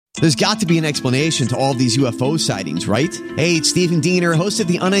There's got to be an explanation to all of these UFO sightings, right? Hey, it's Stephen Diener, host of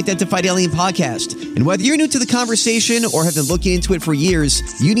the Unidentified Alien Podcast. And whether you're new to the conversation or have been looking into it for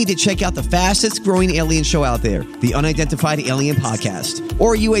years, you need to check out the fastest growing alien show out there, the Unidentified Alien Podcast,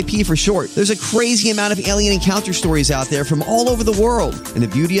 or UAP for short. There's a crazy amount of alien encounter stories out there from all over the world. And the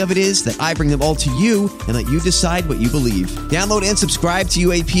beauty of it is that I bring them all to you and let you decide what you believe. Download and subscribe to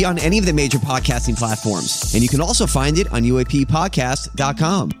UAP on any of the major podcasting platforms. And you can also find it on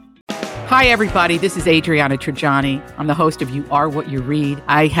UAPpodcast.com. Hi, everybody. This is Adriana Trajani. I'm the host of You Are What You Read.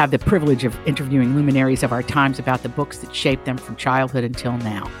 I have the privilege of interviewing luminaries of our times about the books that shaped them from childhood until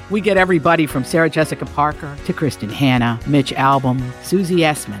now. We get everybody from Sarah Jessica Parker to Kristen Hanna, Mitch Albom, Susie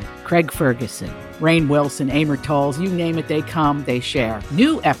Essman, Craig Ferguson, Rainn Wilson, Amor Tolls, you name it, they come, they share.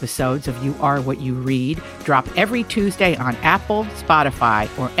 New episodes of You Are What You Read drop every Tuesday on Apple, Spotify,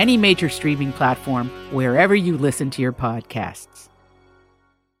 or any major streaming platform wherever you listen to your podcasts.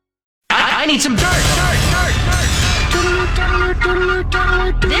 I need some dirt.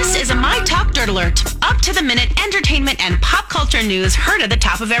 This is a My Talk Dirt Alert. Up-to-the-minute entertainment and pop culture news heard at the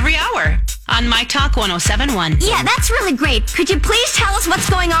top of every hour on My Talk 107.1. Yeah, that's really great. Could you please tell us what's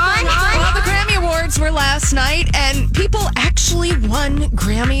going on? Well, the Grammy Awards were last night, and people actually won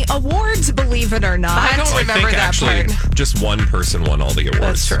Grammy Awards, believe it or not. I don't remember that part. Just one person won all the awards.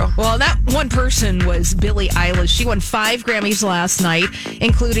 That's true. Well, that one person was Billie Eilish. She won 5 Grammys last night,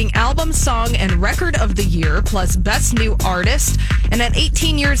 including Album, Song, and Record of the Year, plus Best New Artist. And at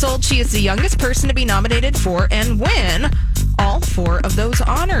 18 years old, she is the youngest person to be nominated for and win all 4 of those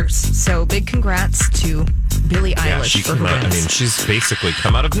honors. So big congrats to Billie Eilish. She came out, she's basically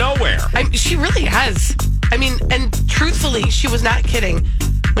come out of nowhere. She really has. And truthfully, she was not kidding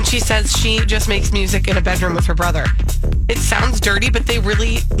when she says she just makes music in a bedroom with her brother. It sounds dirty, but they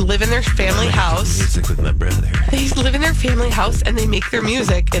really live in their family house. Music with my brother. They live in their family house and they make their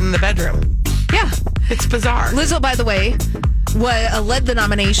music in the bedroom. Yeah. It's bizarre. Lizzo, by the way, led the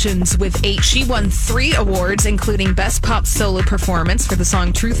nominations with 8. She won 3 awards, including Best Pop Solo Performance for the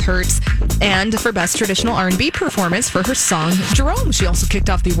song Truth Hurts and for Best Traditional R&B Performance for her song Jerome. She also kicked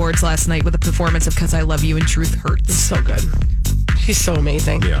off the awards last night with a performance of 'Cause I Love You and Truth Hurts. It's so good. She's so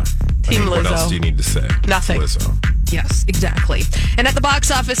amazing. Yeah. Team Lizzo. What else do you need to say? Nothing. Lizzo. Yes, exactly. And at the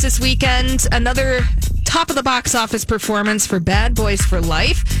box office this weekend, another top of the box office performance for Bad Boys for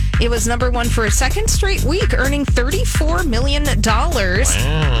Life. It was number 1 for a second straight week, earning $34 million.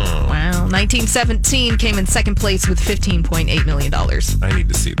 Wow. 1917 came in second place with $15.8 million. I need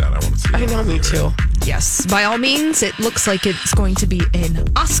to see that. I want to see that. I know, me too. Yes. By all means, it looks like it's going to be an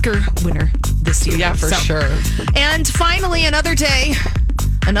Oscar winner this year. Yeah, for sure. And finally, another day,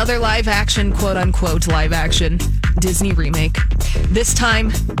 another live action, quote unquote, live action Disney remake. This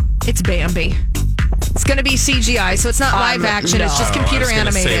time, it's Bambi. It's going to be CGI, so it's not live action. No. It's just computer I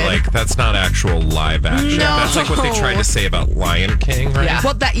was animated. say, that's not actual live action. No. That's like what they tried to say about Lion King, right? Yeah.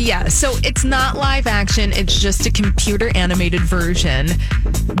 Well, so it's not live action. It's just a computer animated version.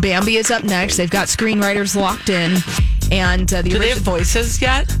 Bambi is up next. They've got screenwriters locked in. And Do they have voices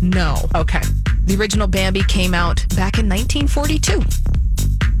yet? No. Okay. The original Bambi came out back in 1942.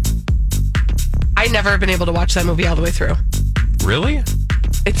 I never have been able to watch that movie all the way through. Really?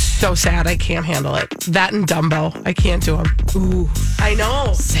 It's so sad. I can't handle it. That and Dumbo. I can't do them. Ooh. I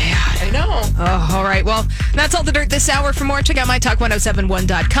know. Sad. I know. Oh, all right. Well, that's all the dirt this hour. For more, check out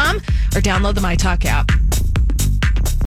MyTalk1071.com or download the MyTalk app.